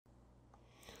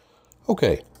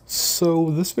Okay, so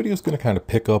this video is going to kind of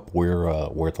pick up where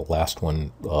the last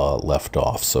one left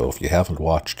off. So if you haven't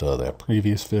watched that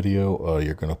previous video,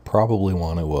 you're going to probably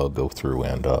want to go through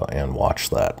and watch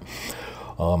that.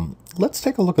 Let's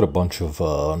take a look at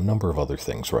a number of other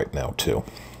things right now too.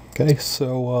 Okay,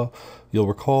 so you'll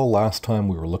recall last time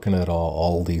we were looking at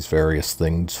all these various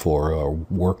things for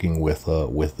working with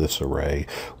this array.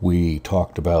 We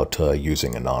talked about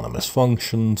using anonymous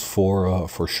functions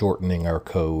for shortening our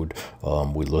code.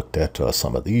 We looked at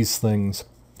some of these things.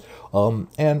 And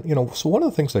so one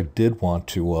of the things I did want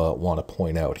to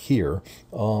point out here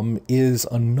is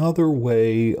another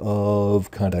way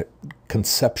of kind of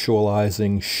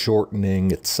conceptualizing,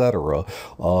 shortening, etc.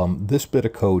 This bit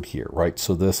of code here, right?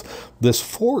 So this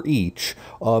for each.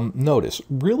 Notice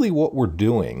really what we're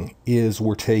doing is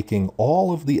we're taking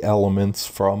all of the elements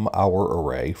from our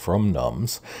array from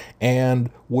nums, and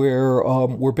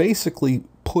we're basically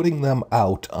putting them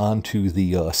out onto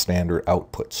the standard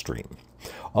output stream.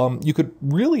 You could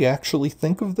really actually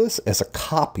think of this as a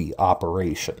copy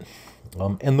operation.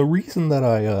 And the reason that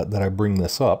I bring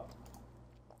this up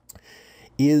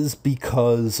is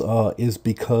because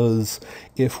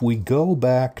if we go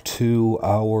back to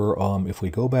our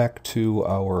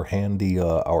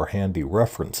handy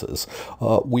references,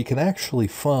 we can actually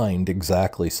find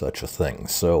exactly such a thing.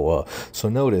 So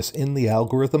notice in the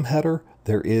algorithm header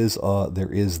there is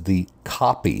the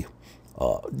copy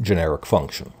generic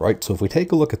function, right? So if we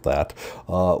take a look at that,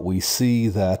 we see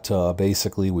that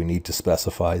basically we need to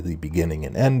specify the beginning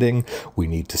and ending. We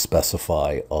need to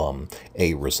specify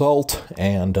a result,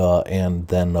 and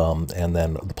then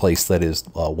the place that is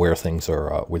where things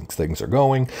are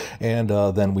going, and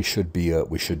then we should be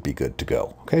good to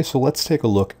go. Okay, so let's take a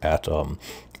look at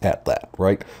that,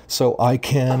 right? So I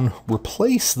can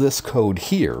replace this code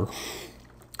here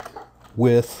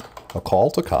with a call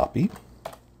to copy.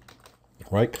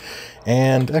 Right,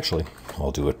 and actually,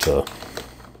 I'll do it kind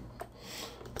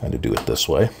of do it this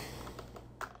way.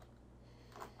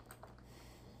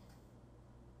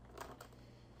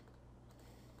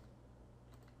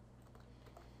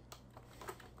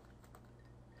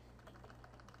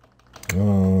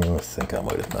 I think I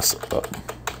might have messed it up.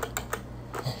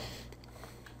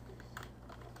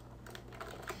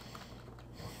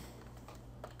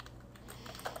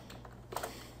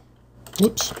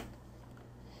 Oops.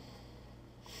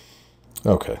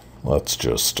 Okay, let's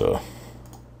just, we'll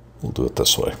do it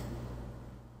this way.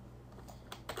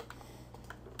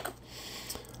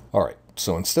 All right,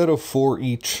 so instead of for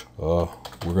each,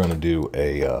 we're going to do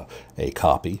a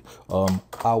copy.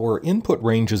 Our input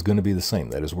range is going to be the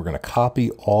same. That is, we're going to copy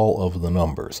all of the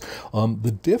numbers.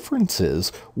 The difference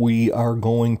is we are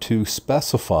going to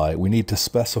specify, we need to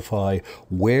specify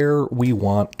where we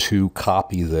want to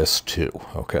copy this to,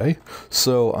 okay?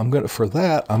 So for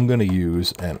that, I'm going to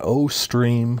use an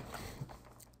OStream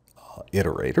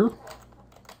iterator.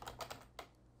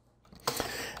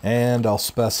 And I'll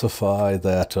specify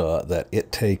that that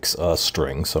it takes a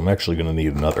string. So I'm actually going to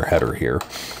need another header here.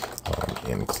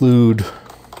 Include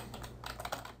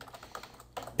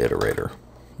iterator.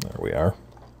 There we are.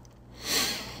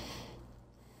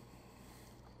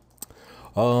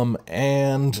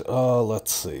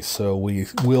 Let's see. So we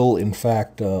will in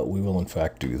fact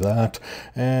do that,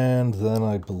 and then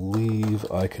I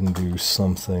believe I can do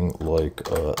something like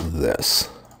this.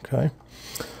 Okay.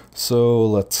 So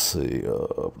let's see,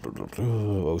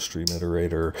 OStream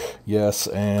iterator, yes,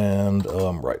 and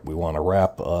right, we want to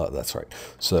wrap, that's right.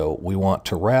 So we want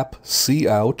to wrap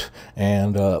cout,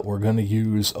 and we're going to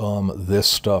use this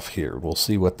stuff here. We'll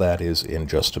see what that is in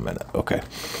just a minute. Okay,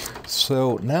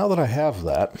 so now that I have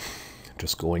that,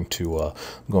 just going to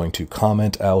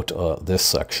comment out this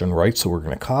section, right? So we're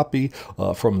going to copy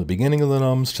from the beginning of the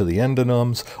nums to the end of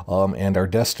nums, and our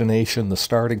destination, the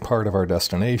starting part of our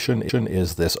destination,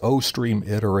 is this OStream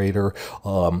iterator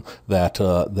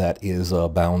that is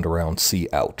bound around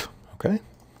cout. Okay.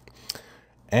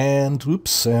 And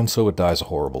oops, and so it dies a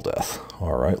horrible death.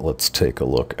 All right, let's take a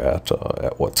look at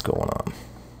what's going on.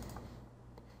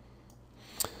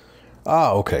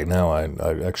 Ah, okay, now I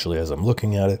actually, as I'm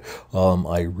looking at it,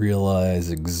 I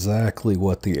realize exactly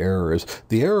what the error is.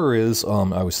 The error is,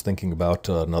 I was thinking about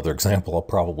another example I'll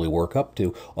probably work up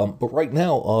to, but right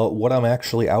now, what I'm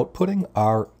actually outputting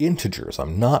are integers.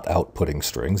 I'm not outputting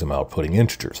strings, I'm outputting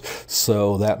integers.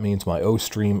 So that means my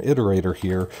OStream iterator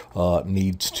here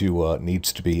needs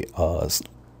to be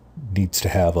needs to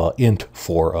have int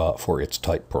for its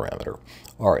type parameter.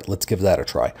 All right, let's give that a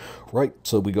try. Right,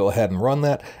 so we go ahead and run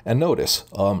that, and notice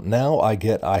now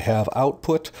I have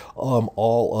output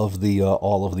all of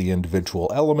the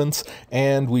individual elements,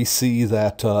 and we see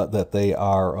that that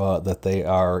they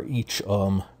are each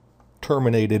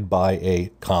terminated by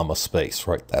a comma space.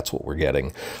 Right, that's what we're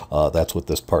getting. That's what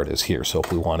this part is here. So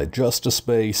if we wanted just a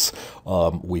space,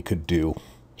 we could do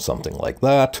something like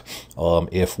that.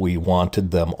 If we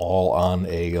wanted them all on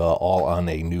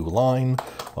a new line,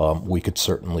 we could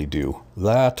certainly do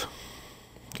that.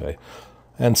 Okay,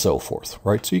 and so forth.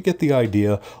 Right, so you get the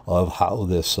idea of how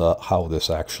this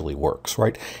actually works.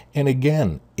 Right, and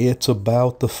again, it's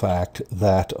about the fact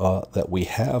that that we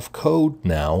have code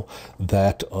now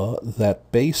that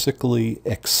that basically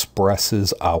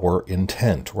expresses our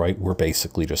intent. Right, we're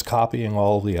basically just copying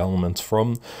all of the elements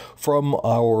from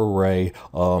our array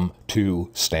to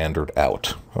standard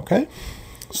out. Okay,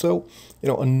 so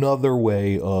another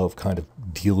way of kind of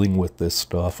dealing with this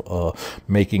stuff,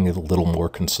 making it a little more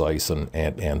concise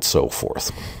and so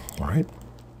forth. All right.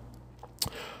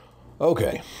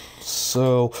 Okay.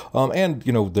 So, and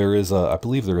there is I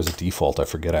believe there is a default. I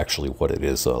forget actually what it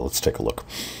is. Let's take a look.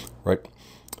 Right.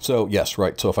 So yes,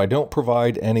 right. So if I don't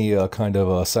provide any kind of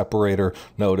a separator,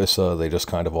 notice they just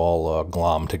kind of all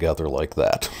glom together like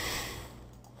that.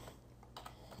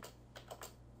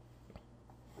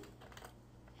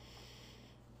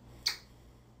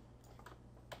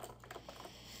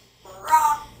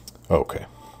 Okay,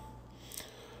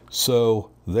 so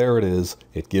there it is.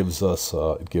 It gives us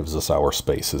our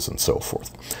spaces and so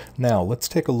forth. Now let's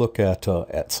take a look at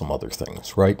some other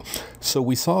things, right? So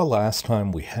we saw last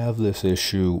time we have this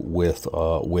issue with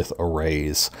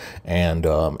arrays and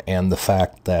the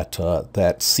fact that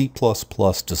that C++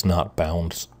 does not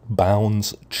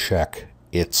bounds check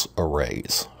its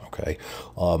arrays. Okay,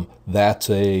 that's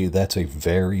a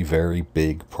very, very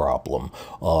big problem.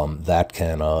 That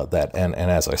can and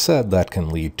as I said, that can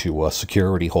lead to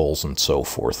security holes and so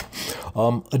forth.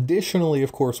 Additionally,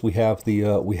 of course, we have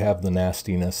the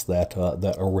nastiness that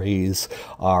that arrays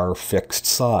are fixed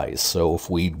size. So if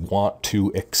we want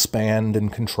to expand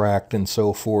and contract and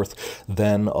so forth,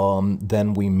 then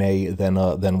we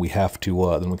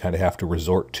kind of have to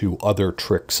resort to other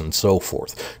tricks and so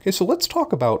forth. Okay, so let's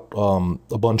talk about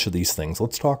a bunch of these things.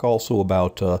 Let's talk also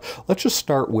about let's just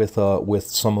start with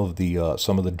some of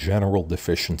the general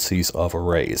deficiencies of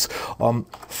arrays.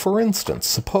 For instance,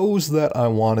 suppose that I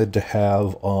wanted to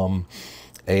have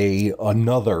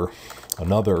another,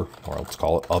 or let's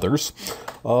call it others,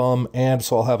 and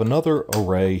so I'll have another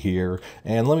array here,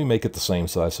 and let me make it the same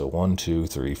size. So 1, 2,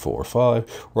 3, 4,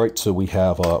 5. Right. So we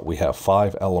have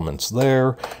 5 elements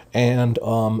there, and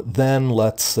then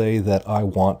let's say that I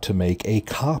want to make a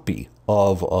copy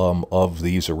of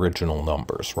these original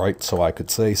numbers, right? So I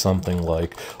could say something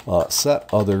like set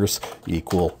others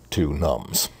equal to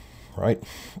nums, right?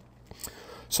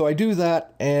 So I do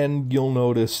that, and you'll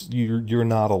notice you're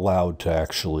not allowed to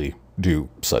actually do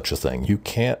such a thing. You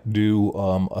can't do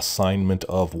assignment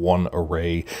of one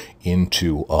array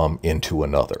into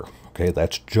another. Okay,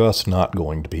 that's just not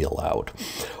going to be allowed.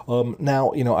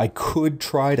 Now, I could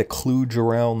try to kludge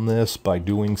around this by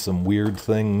doing some weird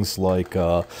things like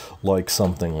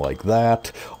something like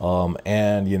that.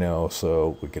 And,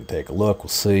 so we can take a look. We'll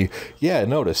see. Yeah,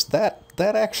 notice that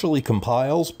actually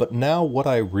compiles. But now what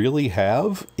I really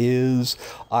have is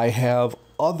I have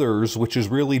others, which is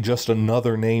really just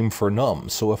another name for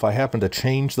nums. So if I happen to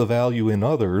change the value in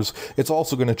others, it's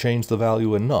also going to change the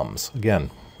value in nums.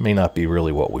 Again, may not be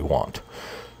really what we want.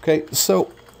 Okay,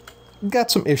 so got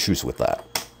some issues with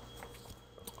that.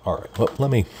 All right, well,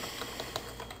 let me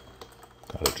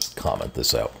gotta just comment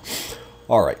this out.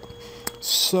 All right,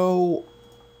 so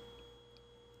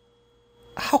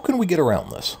how can we get around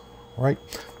this, right?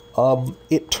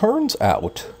 It turns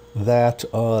out that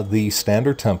the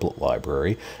standard template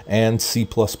library and C++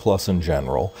 in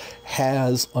general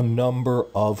has a number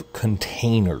of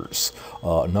containers,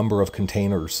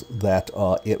 that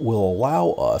it will allow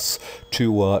us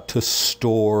to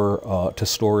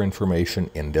store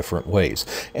information in different ways.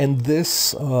 And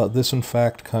this in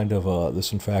fact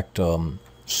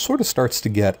sort of starts to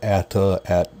get at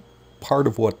part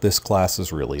of what this class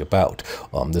is really about,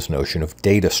 this notion of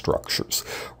data structures,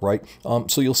 right?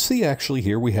 So you'll see actually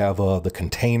here we have the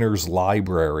containers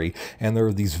library, and there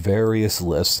are these various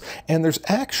lists, and there's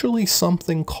actually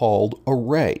something called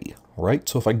array, right?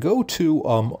 So if I go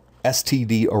to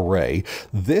std array,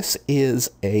 this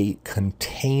is a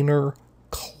container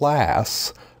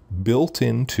class built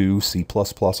into C++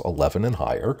 11 and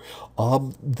higher,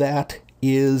 that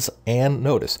is, and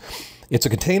notice, It's a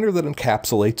container that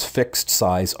encapsulates fixed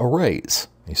size arrays.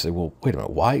 You say, well, wait a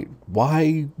minute,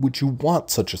 why would you want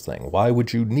such a thing? Why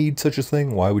would you need such a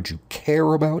thing? Why would you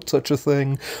care about such a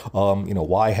thing?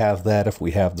 Why have that if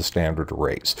we have the standard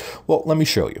arrays? Well, let me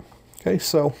show you. Okay,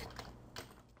 so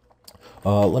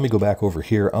let me go back over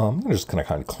here. I'm just going to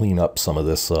kind of clean up some of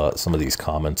this, some of these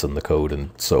comments in the code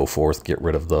and so forth. Get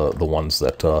rid of the ones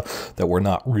that we're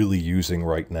not really using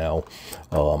right now,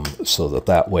 so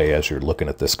that way, as you're looking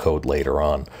at this code later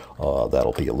on,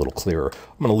 that'll be a little clearer.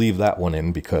 I'm going to leave that one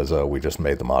in because we just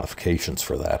made the modifications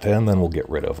for that, and then we'll get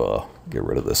rid of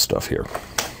this stuff here.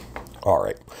 All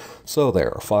right, so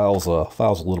there, files a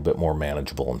little bit more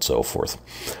manageable and so forth.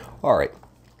 All right.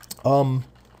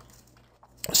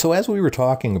 So as we were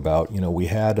talking about, we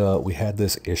had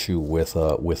this issue with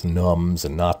nums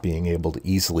and not being able to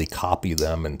easily copy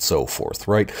them and so forth,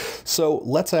 right? So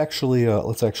let's actually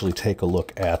take a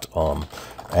look at I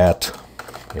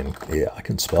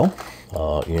can spell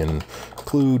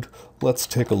include. Let's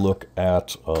take a look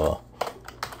at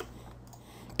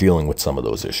dealing with some of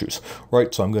those issues,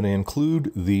 right? So I'm going to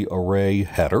include the array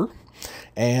header.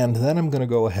 And then I'm going to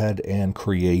go ahead and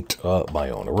create my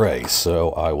own array.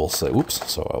 So I will say,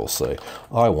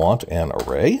 I want an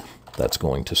array that's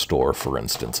going to store, for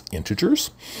instance,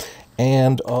 integers.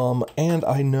 And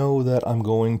I know that I'm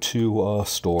going to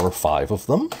store 5 of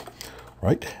them,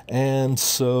 right? And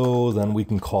so then we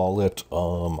can call it,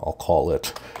 I'll call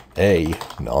it a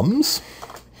nums.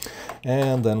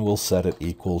 And then we'll set it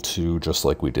equal to, just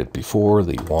like we did before,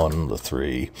 the 1, the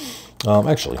 3,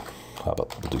 actually, how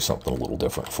about we'll do something a little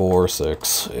different? 4,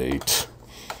 6, 8,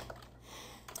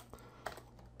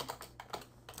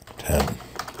 10,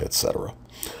 etc.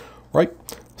 Right?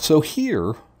 So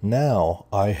here now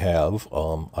I have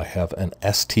an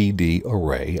std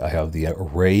array. I have the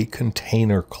array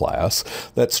container class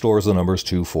that stores the numbers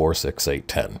 2, 4, 6, 8,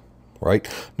 10. Right?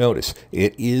 Notice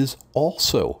it is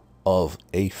also of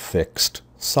a fixed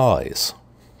size.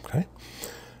 Okay?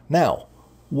 Now,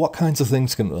 what kinds of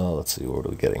things can, let's see, what are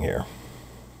we getting here?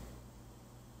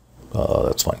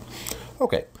 That's fine.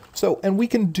 Okay, so, and we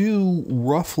can do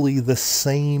roughly the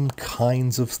same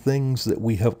kinds of things that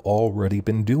we have already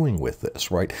been doing with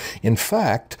this, right? In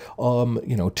fact,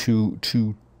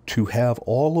 to have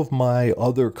all of my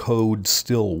other code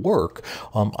still work,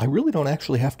 I really don't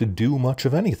actually have to do much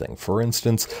of anything. For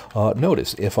instance,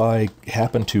 notice if I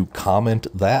happen to comment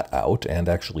that out and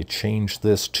actually change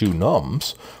this to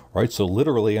nums, right? So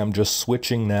literally I'm just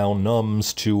switching now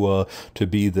nums to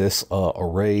be this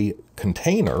array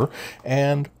container.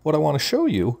 And what I want to show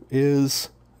you is,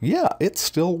 yeah, it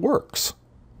still works.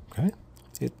 Okay.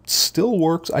 It still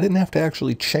works. I didn't have to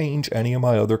actually change any of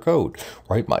my other code,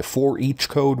 right? My for each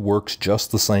code works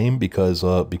just the same because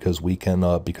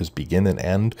begin and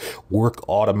end work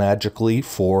automatically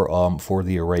for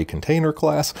the array container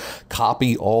class.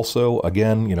 Copy also,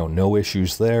 again, no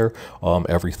issues there.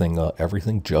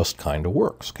 Everything just kind of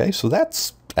works. Okay, so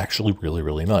that's actually really,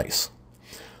 really nice.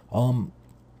 But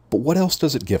what else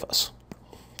does it give us?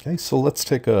 Okay, so let's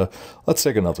take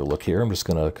another look here. I'm just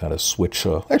going to kind of switch.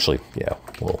 Actually, yeah,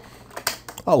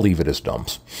 I'll leave it as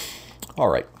nums. All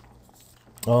right.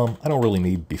 I don't really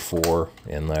need before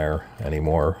in there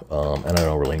anymore, and I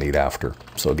don't really need after.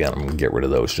 So again, I'm going to get rid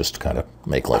of those just to kind of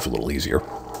make life a little easier.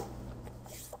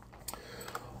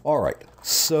 All right.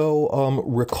 So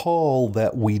recall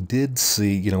that we did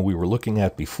see, we were looking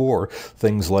at before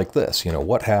things like this.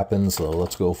 What happens?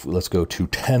 Let's go to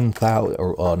 10,000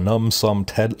 or num sum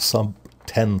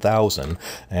 10,000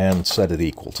 and set it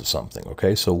equal to something.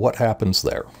 Okay, so what happens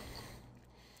there?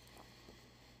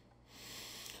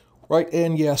 Right,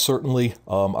 and yeah, certainly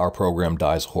our program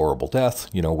dies a horrible death.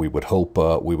 We would hope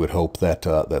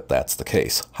that that's the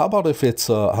case. How about if it's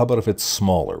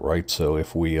smaller, right? So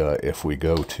if we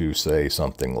go to say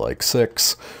something like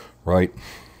 6, right?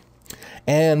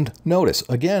 And notice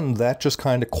again that just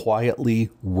kind of quietly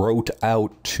wrote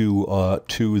out to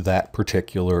that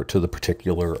particular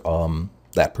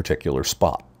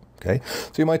spot. Okay,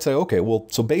 so you might say, okay, well,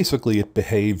 so basically it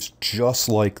behaves just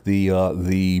like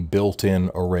the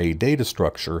built-in array data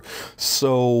structure.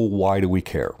 So why do we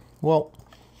care? Well,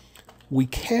 we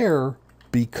care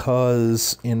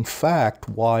because, in fact,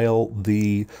 while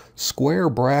the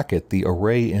square bracket, the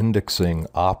array indexing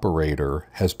operator,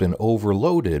 has been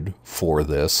overloaded for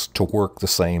this to work the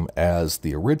same as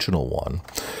the original one,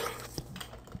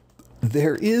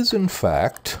 there is, in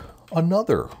fact,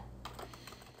 another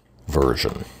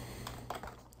version.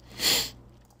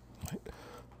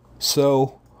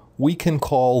 So we can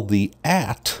call the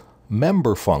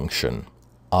 @member function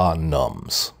on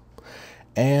nums.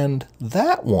 And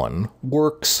that one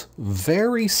works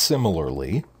very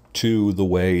similarly to the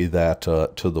way that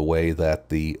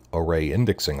the array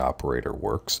indexing operator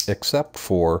works, except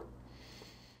for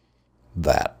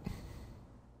that.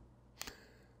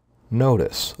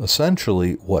 Notice,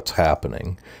 essentially what's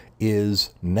happening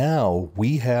is now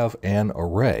we have an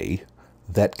array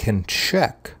that can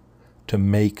check to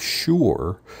make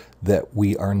sure that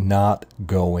we are not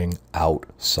going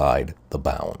outside the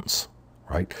bounds,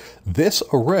 right? This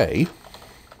array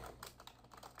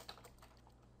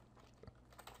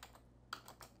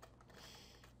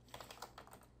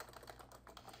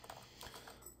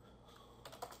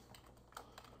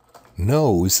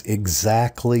knows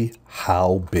exactly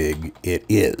how big it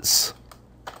is.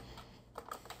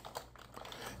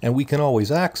 And we can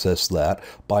always access that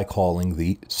by calling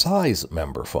the size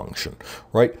member function,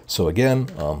 right? So again,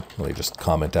 let me just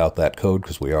comment out that code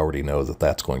because we already know that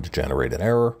that's going to generate an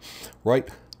error, right?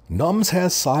 Nums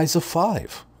has size of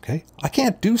 5. Okay, I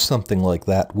can't do something like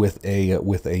that with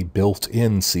a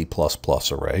built-in C++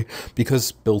 array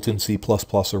because built-in C++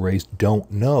 arrays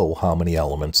don't know how many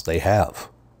elements they have.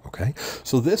 Okay,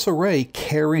 so this array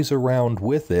carries around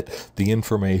with it the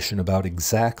information about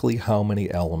exactly how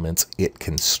many elements it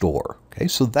can store. Okay,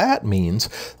 so that means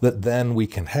that then we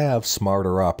can have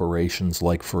smarter operations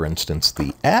like, for instance,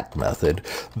 the at method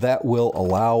that will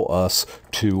allow us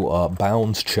to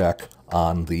bounds check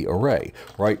on the array,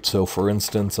 right? So for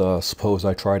instance, suppose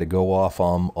I try to go off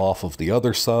of the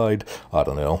other side, I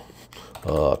don't know,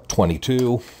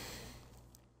 22,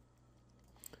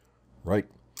 right?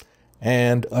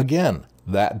 And again,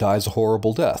 that dies a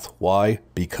horrible death. Why?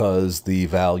 Because the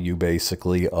value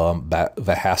basically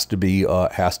that has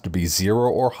to be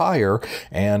 0 or higher,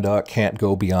 and can't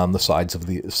go beyond the size of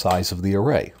the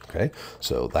array. Okay,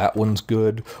 so that one's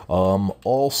good.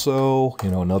 Also,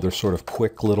 you know, another sort of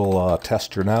quick little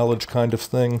test your knowledge kind of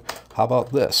thing. How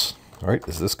about this? All right,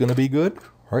 is this going to be good?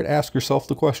 All right, ask yourself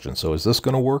the question. So is this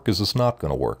going to work? Is this not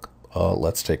going to work?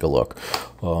 Let's take a look.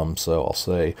 So I'll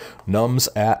say nums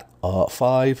at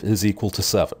 5 is equal to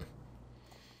 7.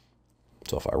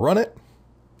 So if I run it,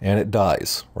 and it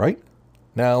dies, right?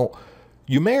 Now,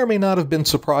 you may or may not have been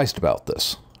surprised about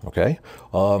this, okay?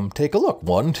 Take a look.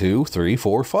 1, 2, 3,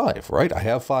 4, 5, right? I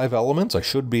have 5 elements. I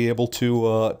should be able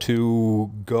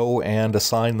to go and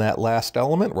assign that last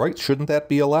element, right? Shouldn't that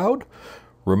be allowed?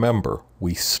 Remember,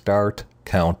 we start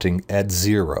counting at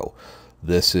 0.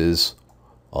 This is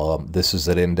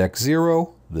at index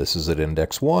 0, this is at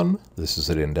index 1, this is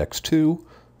at index 2,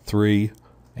 3,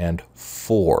 and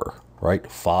 4, right?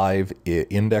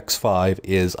 Index 5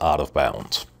 is out of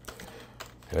bounds.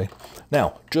 Okay.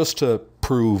 Now, just to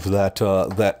prove that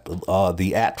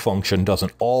the at function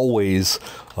doesn't always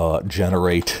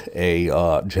generate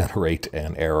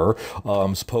an error,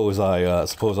 suppose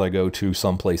I go to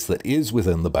some place that is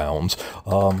within the bounds,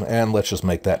 and let's just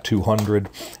make that 200.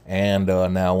 And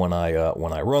now when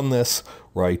I run this,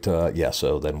 right? Yeah.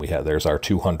 So then there's our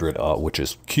 200, which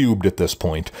is cubed at this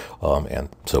point, and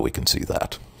so we can see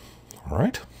that. All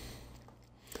right.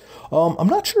 I'm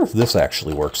not sure if this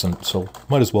actually works, and so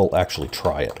might as well actually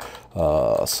try it.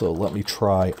 So let me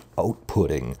try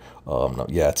outputting. No,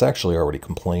 yeah, it's actually already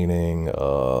complaining.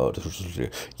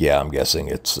 Yeah, I'm guessing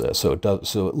it's so it does.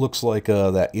 So it looks like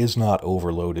that is not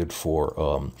overloaded for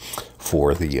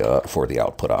the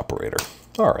output operator.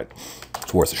 All right,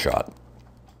 it's worth a shot.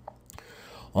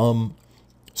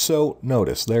 So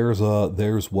notice there's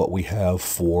what we have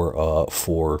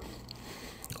for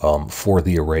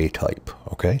the array type.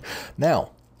 Okay,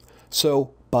 now,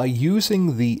 so by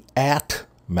using the at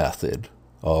method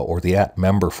or the at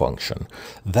member function,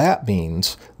 that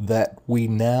means that we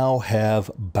now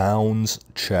have bounds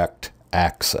checked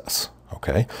access.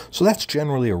 Okay, so that's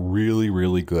generally a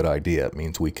really good idea. It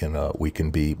means we can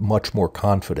be much more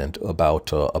confident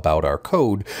about our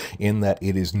code in that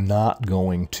it is not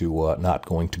going to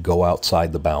go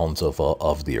outside the bounds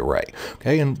of the array.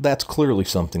 Okay, and that's clearly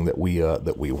something that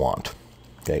we want.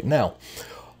 Okay, now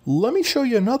let me show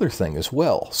you another thing as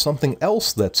well. Something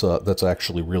else that's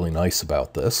actually really nice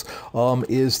about this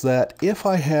is that if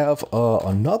I have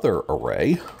another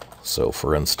array. So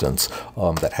for instance,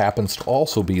 that happens to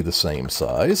also be the same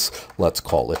size, let's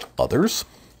call it others,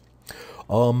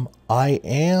 I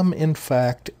am in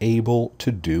fact able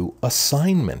to do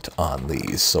assignment on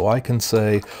these. So I can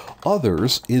say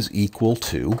others is equal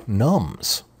to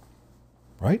nums,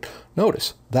 right?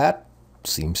 Notice that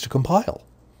seems to compile,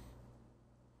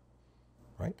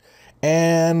 right?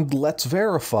 And let's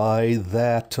verify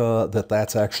that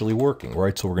that's actually working,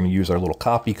 right? So we're going to use our little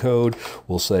copy code.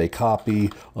 We'll say copy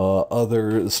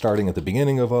other, starting at the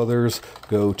beginning of others,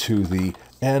 go to the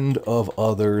end of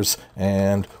others,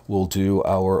 and we'll do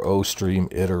our OStream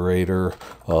iterator,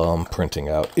 printing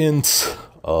out ints,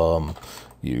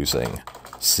 using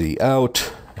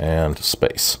cout and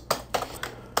space.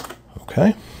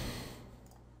 Okay.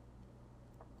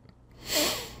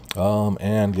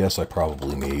 And yes, I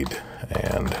probably need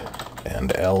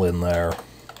and L in there.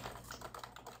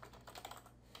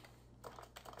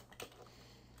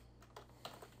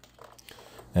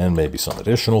 And maybe some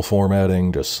additional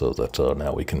formatting, just so that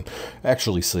now we can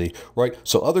actually see, right?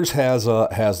 So others has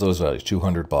those values,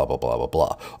 200, blah, blah, blah, blah,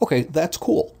 blah. Okay, that's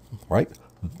cool, right?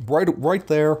 Right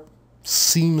there.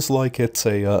 Seems like it's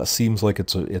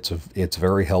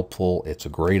very helpful. It's a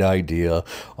great idea.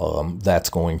 That's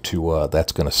going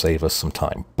to save us some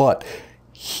time. But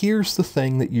here's the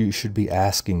thing that you should be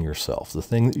asking yourself. The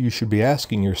thing that you should be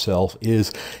asking yourself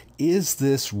is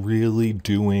this really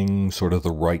doing sort of the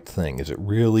right thing? Is it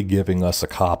really giving us a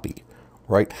copy,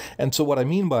 right? And so what I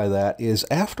mean by that is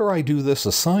after I do this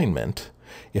assignment,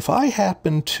 if I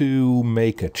happen to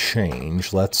make a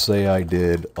change, let's say I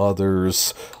did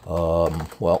others,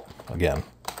 well, again,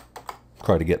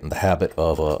 try to get in the habit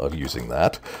of using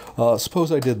that.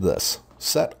 Suppose I did this.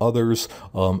 Set others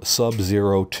sub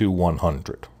 0 to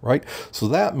 100, right? So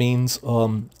that means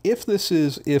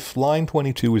if line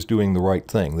 22 is doing the right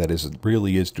thing, that is, it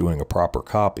really is doing a proper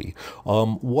copy,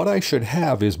 what I should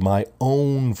have is my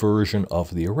own version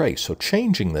of the array. So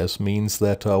changing this means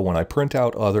that when I print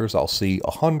out others, I'll see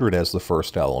 100 as the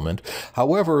first element.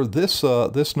 However,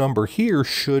 this number here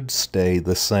should stay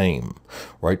the same,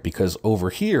 right? Because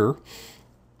over here,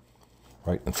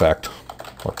 right, in fact,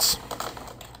 let's...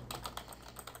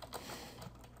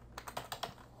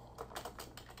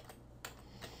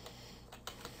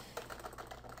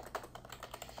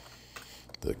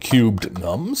 The cubed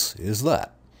nums is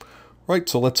that, right?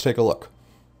 So let's take a look.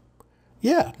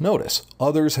 Yeah, notice,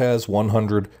 others has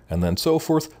 100 and then so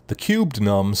forth. The cubed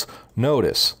nums,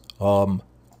 notice,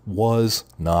 was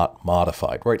not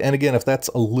modified, right? And again, if that's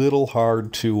a little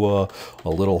hard to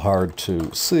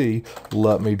see,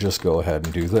 let me just go ahead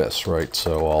and do this, right?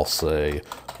 So I'll say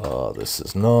this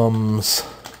is nums,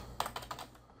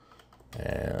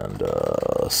 and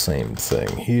same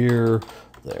thing here.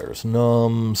 There's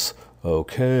nums.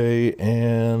 Okay,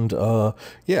 and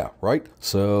yeah, right?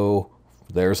 So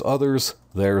there's others,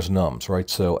 there's nums, right?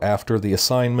 So after the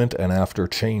assignment and after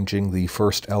changing the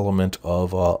first element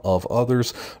of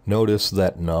others, notice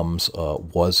that nums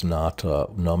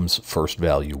nums first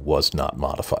value was not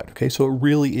modified. Okay, so it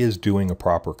really is doing a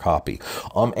proper copy.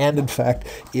 And in fact,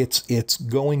 it's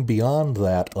going beyond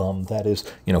that. That is,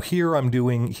 you know,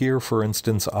 here for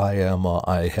instance,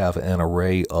 I have an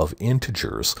array of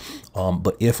integers.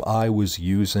 But if I was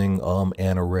using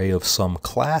an array of some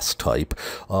class type,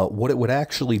 what it would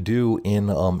actually do in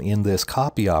this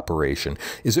copy operation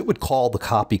is it would call the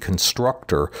copy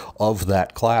constructor of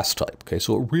that class type. Okay,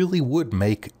 so it really would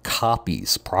make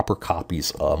copies, proper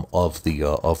copies of the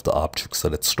objects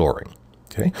that it's storing.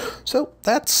 Okay, so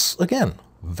that's again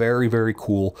very, very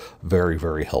cool, very,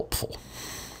 very helpful.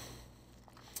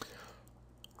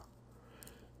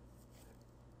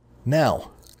 Now,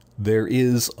 there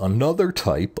is another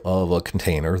type of a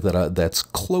container that's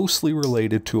closely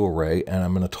related to array, and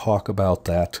I'm going to talk about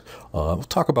that. We'll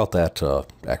talk about that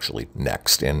actually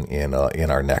next in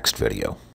our next video.